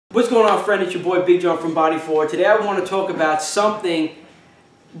What's going on, friend? It's your boy Big John from BodyForward. Today I want to talk about something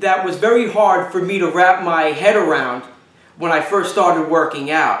that was very hard for me to wrap my head around when I first started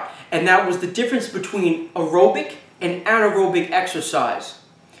working out. And that was the difference between aerobic and anaerobic exercise.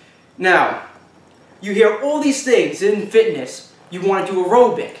 Now, you hear all these things in fitness. You want to do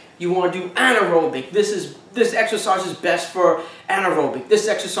aerobic. You want to do anaerobic. This exercise is best for anaerobic. This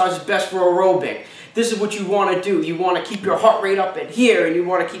exercise is best for aerobic. This is what you want to do. You want to keep your heart rate up at here, and you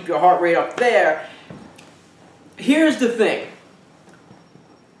want to keep your heart rate up there. Here's the thing.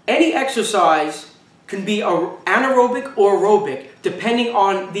 Any exercise can be anaerobic or aerobic depending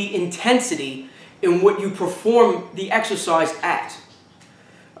on the intensity in what you perform the exercise at.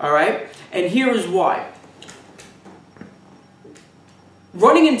 Alright? And here is why.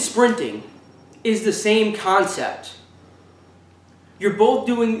 Running and sprinting is the same concept. You're both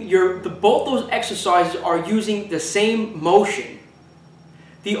doing both those exercises are using the same motion.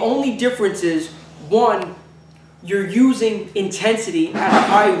 The only difference is, one, you're using intensity at a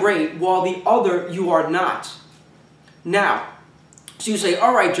high rate, while the other you are not. Now, so you say,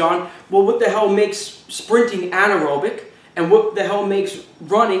 all right, John, well, what the hell makes sprinting anaerobic, and what the hell makes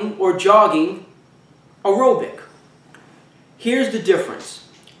running or jogging aerobic? Here's the difference.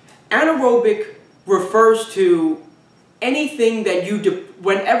 Anaerobic refers to anything that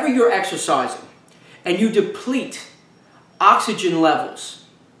whenever you're exercising and you deplete oxygen levels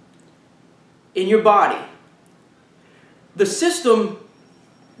in your body, the system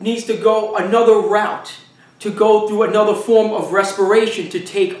needs to go another route, to go through another form of respiration to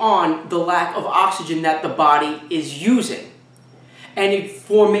take on the lack of oxygen that the body is using. And it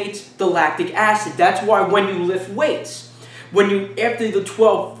formates the lactic acid. That's why when you lift weights, after the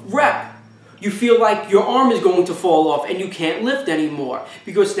 12th rep, you feel like your arm is going to fall off and you can't lift anymore,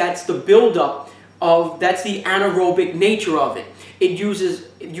 because that's the buildup that's the anaerobic nature of it.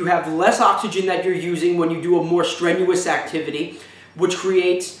 You have less oxygen that you're using when you do a more strenuous activity, which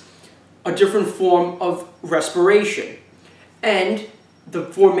creates a different form of respiration and the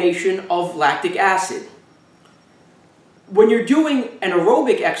formation of lactic acid. When you're doing an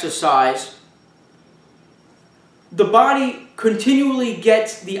aerobic exercise, the body continually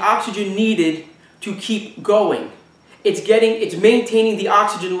gets the oxygen needed to keep going. It's maintaining the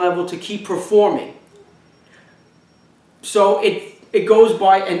oxygen level to keep performing. So it goes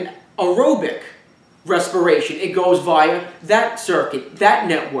by an aerobic respiration. It goes via that circuit, that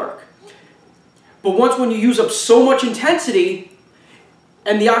network. But when you use up so much intensity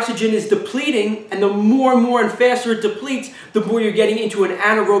and the oxygen is depleting, and the more and more and faster it depletes, the more you're getting into an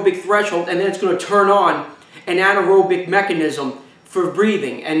anaerobic threshold, and then it's going to turn on an anaerobic mechanism for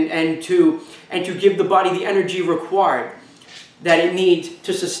breathing and to give the body the energy required that it needs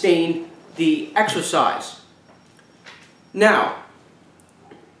to sustain the exercise. Now,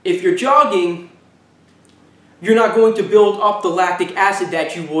 if you're jogging, you're not going to build up the lactic acid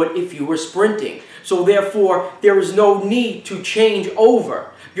that you would if you were sprinting. So therefore, there is no need to change over.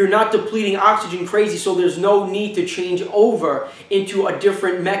 You're not depleting oxygen crazy, so there's no need to change over into a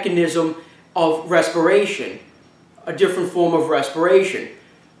different mechanism of respiration, a different form of respiration.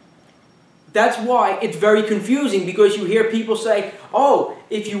 That's why it's very confusing, because you hear people say, oh,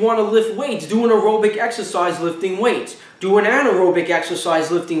 if you want to lift weights, do an aerobic exercise lifting weights. Do an anaerobic exercise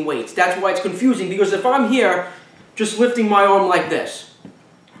lifting weights. That's why it's confusing, because if I'm here just lifting my arm like this,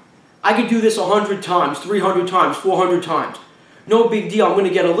 I could do this 100 times, 300 times, 400 times. No big deal. I'm going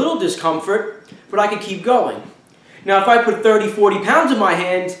to get a little discomfort, but I could keep going. Now, if I put 30, 40 pounds in my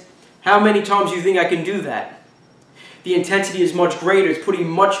hands, how many times do you think I can do that? The intensity is much greater. It's putting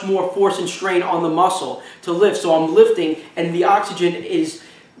much more force and strain on the muscle to lift. So I'm lifting, and the oxygen is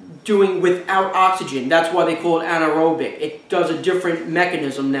doing without oxygen. That's why they call it anaerobic. It does a different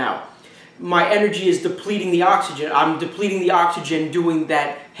mechanism now. My energy is depleting the oxygen. I'm depleting the oxygen doing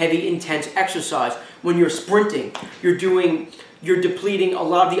that heavy, intense exercise. When you're sprinting, you're depleting a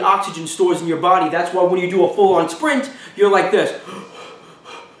lot of the oxygen stores in your body. That's why when you do a full-on sprint, you're like this.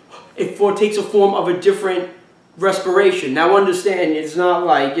 It takes a form of a different respiration. Now understand, it's not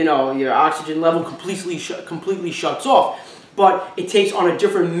like, your oxygen level completely shuts off, but it takes on a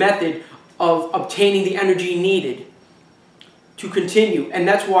different method of obtaining the energy needed to continue. And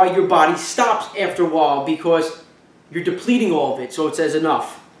that's why your body stops after a while, because you're depleting all of it, so it says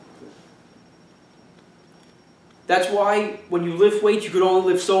enough. That's why when you lift weights, you could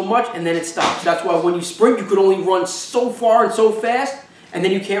only lift so much, and then it stops. That's why when you sprint, you could only run so far and so fast, and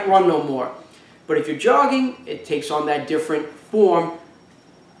then you can't run no more. But if you're jogging, it takes on that different form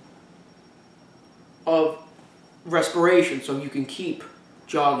of respiration, so you can keep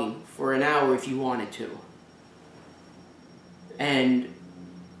jogging for an hour if you wanted to. And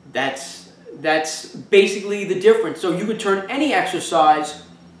That's basically the difference. So you could turn any exercise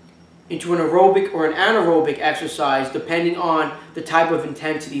into an aerobic or an anaerobic exercise depending on the type of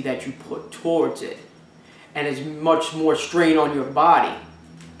intensity that you put towards it, and as much more strain on your body.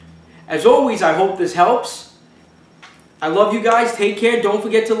 As always, I hope this helps. I love you guys. Take care. Don't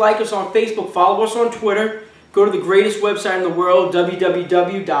forget to like us on Facebook. Follow us on Twitter. Go to the greatest website in the world,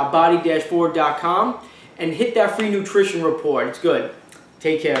 www.body-forward.com, and hit that free nutrition report. It's good.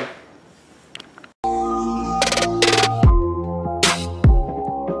 Take care.